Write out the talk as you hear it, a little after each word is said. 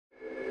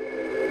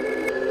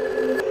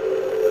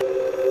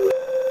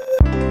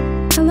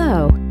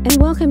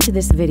Welcome to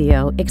this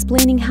video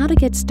explaining how to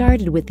get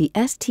started with the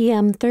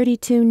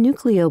STM32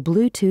 Nucleo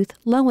Bluetooth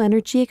Low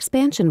Energy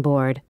Expansion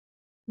Board.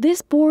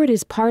 This board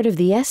is part of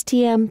the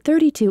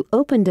STM32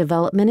 Open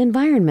Development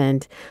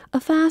Environment,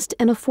 a fast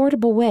and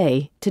affordable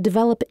way to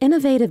develop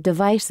innovative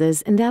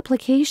devices and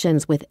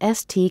applications with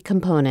ST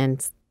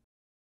components.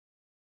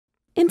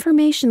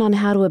 Information on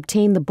how to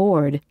obtain the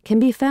board can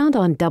be found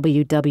on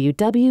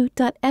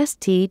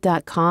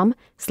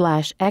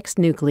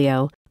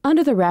www.st.com/X-NUCLEO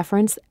under the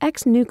reference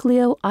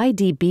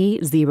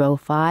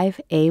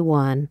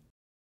X-NUCLEO-IDB05A1.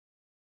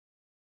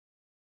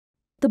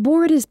 The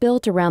board is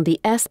built around the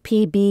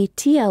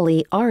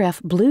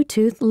SPB-TLE-RF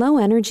Bluetooth Low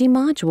Energy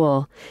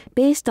Module,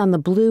 based on the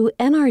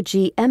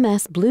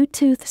BlueNRG-MS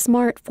Bluetooth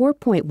Smart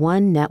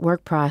 4.1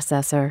 network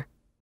processor.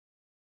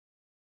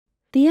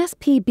 The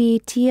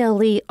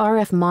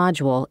SPB-TLE-RF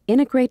module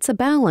integrates a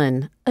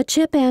balun, a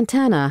chip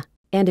antenna,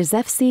 and is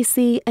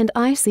FCC and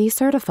IC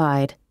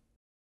certified.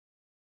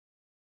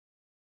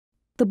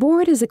 The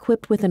board is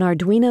equipped with an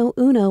Arduino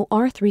Uno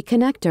R3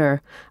 connector,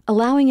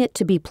 allowing it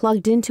to be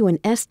plugged into an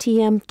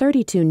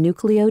STM32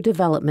 Nucleo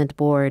development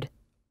board.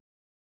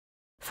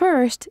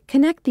 First,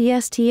 connect the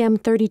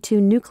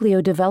STM32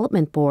 Nucleo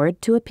development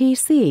board to a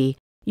PC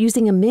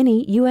using a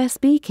mini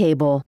USB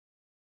cable.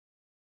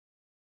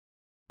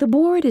 The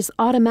board is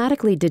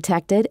automatically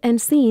detected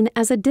and seen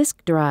as a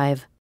disk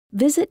drive.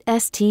 Visit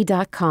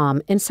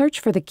st.com and search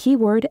for the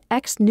keyword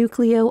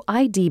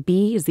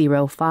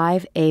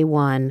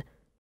X-NUCLEO-IDB05A1.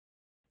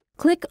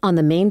 Click on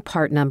the main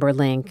part number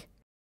link.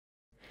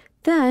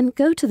 Then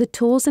go to the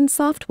Tools and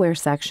Software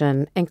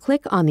section and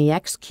click on the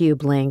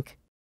X-Cube link.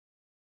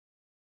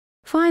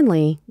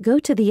 Finally, go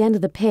to the end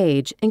of the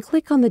page and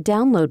click on the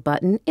Download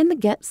button in the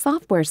Get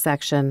Software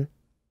section.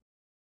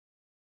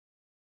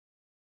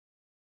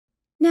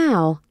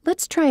 Now,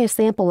 let's try a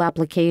sample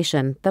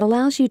application that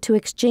allows you to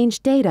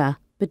exchange data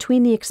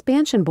between the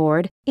expansion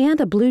board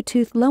and a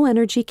Bluetooth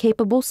low-energy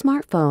capable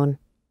smartphone.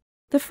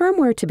 The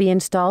firmware to be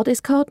installed is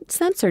called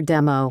Sensor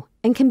Demo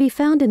and can be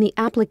found in the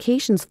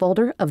Applications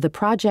folder of the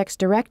project's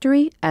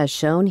directory as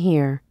shown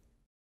here.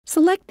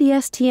 Select the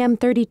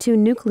STM32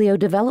 Nucleo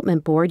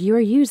development board you are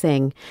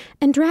using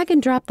and drag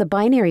and drop the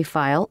binary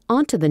file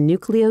onto the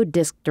Nucleo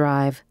disk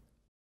drive.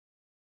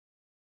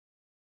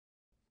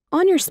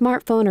 On your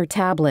smartphone or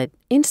tablet,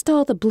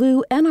 install the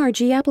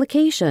BlueNRG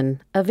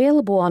application,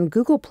 available on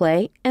Google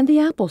Play and the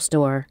Apple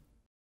Store.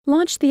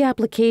 Launch the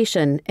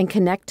application and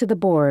connect to the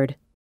board.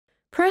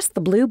 Press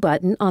the blue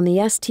button on the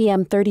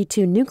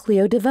STM32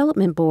 Nucleo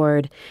development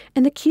board,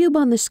 and the cube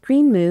on the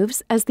screen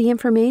moves as the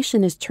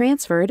information is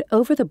transferred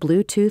over the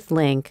Bluetooth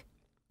link.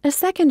 A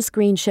second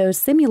screen shows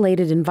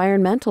simulated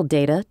environmental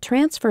data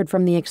transferred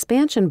from the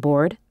expansion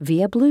board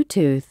via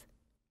Bluetooth.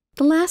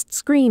 The last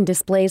screen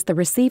displays the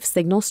receive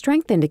signal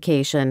strength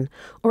indication,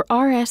 or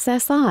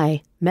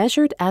RSSI,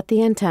 measured at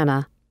the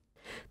antenna.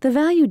 The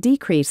value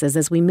decreases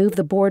as we move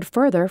the board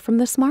further from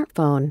the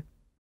smartphone.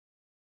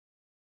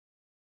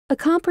 A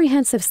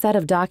comprehensive set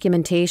of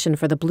documentation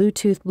for the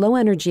Bluetooth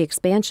low-energy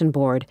expansion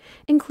board,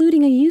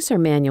 including a user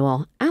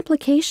manual,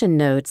 application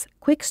notes,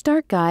 quick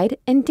start guide,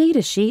 and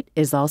datasheet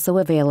is also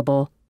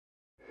available.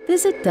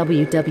 Visit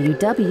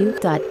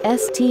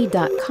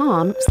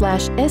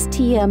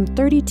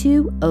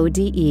www.st.com/STM32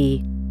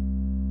 ODE.